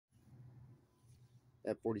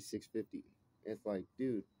at 4650. It's like,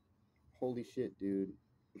 dude, holy shit, dude.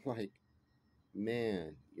 Like,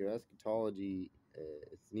 man, your eschatology,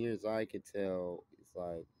 as near as I could tell, is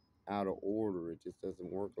like out of order. It just doesn't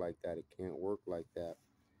work like that. It can't work like that.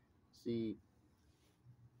 See,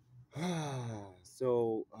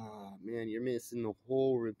 so, man, you're missing the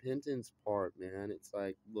whole repentance part, man. It's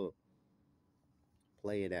like, look,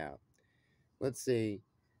 play it out. Let's say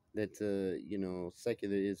that,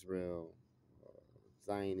 secular Israel,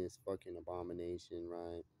 Zionist fucking abomination,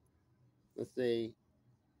 right? Let's say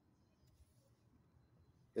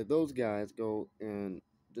that those guys go and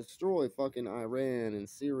destroy fucking Iran and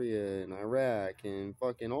Syria and Iraq and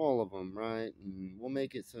fucking all of them, right? And we'll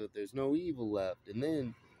make it so that there's no evil left. And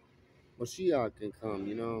then Mashiach can come,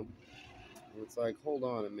 you know? It's like, hold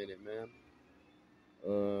on a minute, man.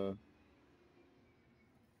 Uh,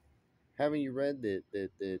 haven't you read that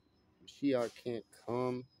Mashiach can't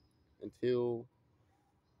come until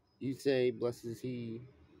you say, blessed is he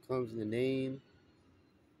comes in the name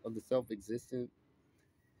of the self-existent?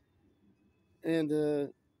 And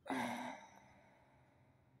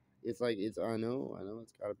it's like I know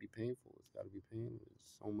it's gotta be painful. It's gotta be painful.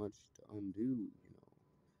 There's so much to undo,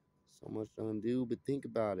 so much to undo. But think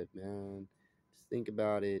about it, man. Just think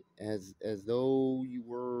about it as though you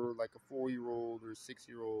were like a 4-year old or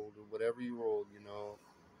 6-year old or whatever year old,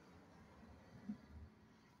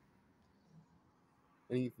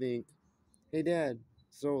 and you think, hey, Dad,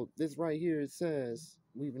 so this right here, it says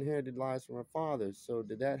we've inherited lives from our fathers. So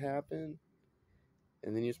did that happen?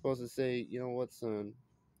 And then you're supposed to say, you know what, son,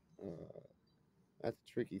 uh, that's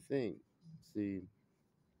a tricky thing. See,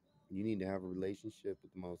 you need to have a relationship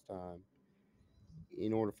with the Most High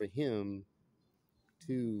in order for Him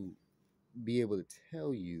to be able to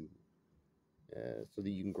tell you, so that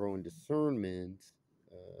you can grow in discernment,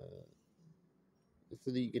 uh,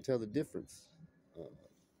 so that you can tell the difference. Uh,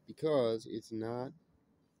 because it's not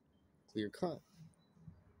clear cut.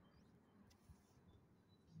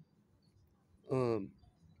 Um,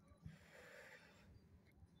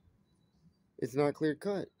 it's not clear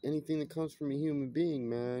cut. Anything that comes from a human being,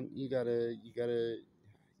 man, you gotta, give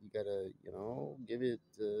it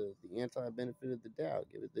the anti benefit of the doubt.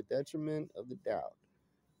 Give it the detriment of the doubt.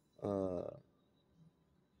 Uh,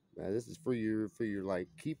 Now this is for your like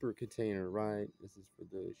keeper container, right? This is for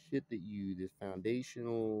the shit that this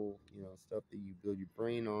foundational, stuff that you build your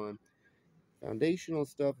brain on. Foundational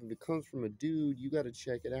stuff, if it comes from a dude, you gotta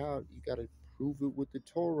check it out. You gotta prove it with the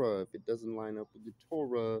Torah. If it doesn't line up with the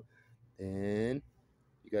Torah, then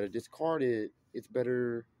you gotta discard it. It's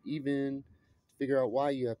better even to figure out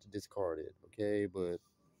why you have to discard it, okay? But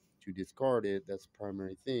to discard it, that's the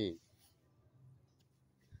primary thing.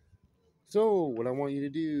 So, what I want you to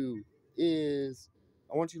do is,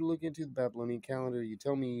 I want you to look into the Babylonian calendar. You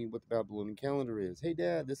tell me what the Babylonian calendar is. Hey,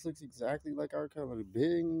 Dad, this looks exactly like our calendar.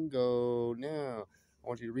 Bingo. Now, I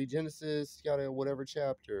want you to read Genesis, yada, whatever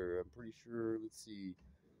chapter. I'm pretty sure, let's see.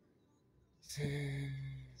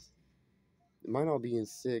 It might all be in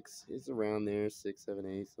 6. It's around there, 6, 7,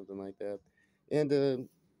 8, something like that. And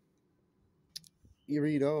you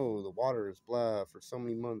read, oh, the water is blah for so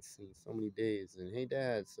many months and so many days. And hey,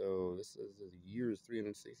 Dad, so this is a year is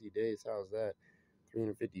 360 days. How's that?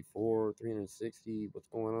 354, 360. What's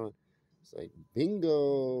going on? It's like,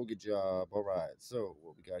 bingo, good job. All right. So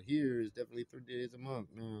what we got here is definitely 30 days a month,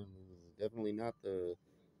 man. Definitely not the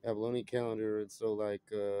Babylonian calendar. And so, like,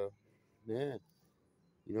 man,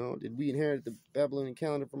 did we inherit the Babylonian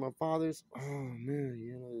calendar from our fathers? Oh man,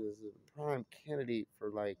 there's a prime candidate for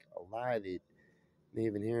like a lie that may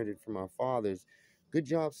have inherited from our fathers. Good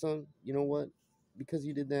job, son. You know what? Because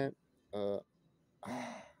you did that, uh,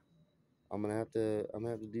 I'm gonna have to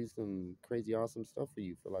do some crazy awesome stuff for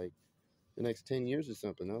you for like the next 10 years or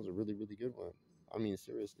something. That was a really really good one. I mean,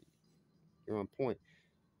 seriously, you're on point.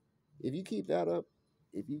 If you keep that up,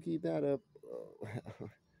 if you keep that up,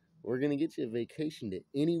 we're gonna get you a vacation to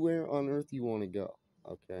anywhere on earth you want to go.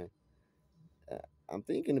 Okay. Uh, I'm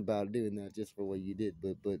thinking about doing that just for what you did,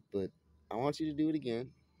 but I want you to do it again.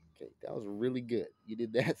 Okay, that was really good. You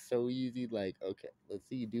did that so easy. Like, okay, let's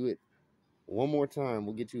see you do it one more time.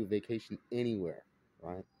 We'll get you a vacation anywhere,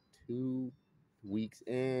 right? 2 weeks,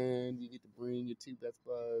 and you get to bring your two best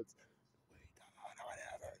buds.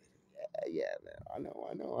 Yeah, man. I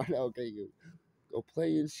know. Okay, go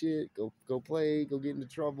play and shit. Go play. Go get into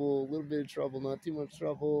trouble. A little bit of trouble, not too much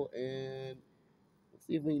trouble, and let's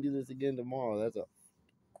see if we can do this again tomorrow. That's a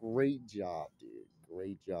great job, dude.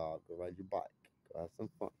 Great job. Go ride your bike. Go have some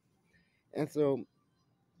fun. And so,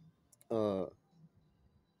 uh,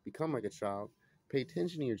 become like a child. Pay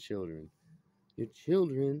attention to your children. Your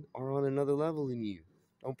children are on another level than you.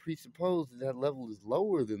 don't presuppose that that level is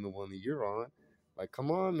lower than the one that you're on. Like,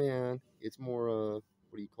 come on, man. It's more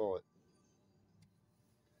what do you call it?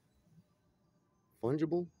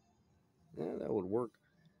 Fungible? Yeah, that would work.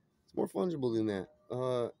 It's more fungible than that.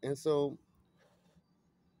 And so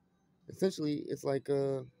essentially it's like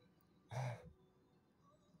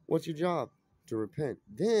what's your job? To repent.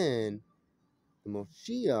 Then the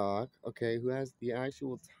Moshiach, okay, who has the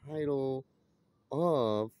actual title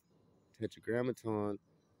of Tetragrammaton,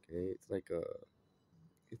 okay, it's a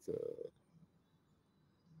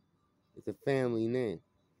it's a family name.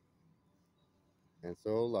 And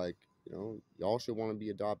so like, y'all should want to be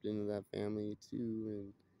adopted into that family too,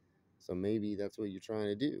 and so maybe that's what you're trying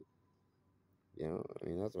to do. I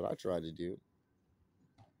mean that's what I tried to do.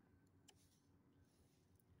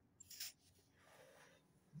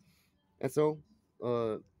 And so,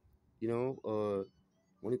 uh,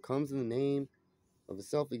 when it comes in the name of a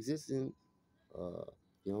self-existent, uh,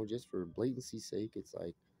 just for blatancy's sake, it's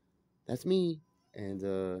like that's me, and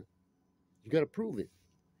you got to prove it,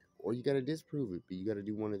 or you got to disprove it, but you got to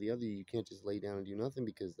do one or the other. You can't just lay down and do nothing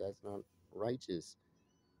because that's not righteous.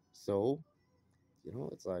 So,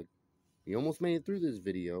 it's like we almost made it through this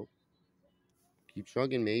video. Keep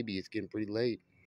chugging, maybe it's getting pretty late.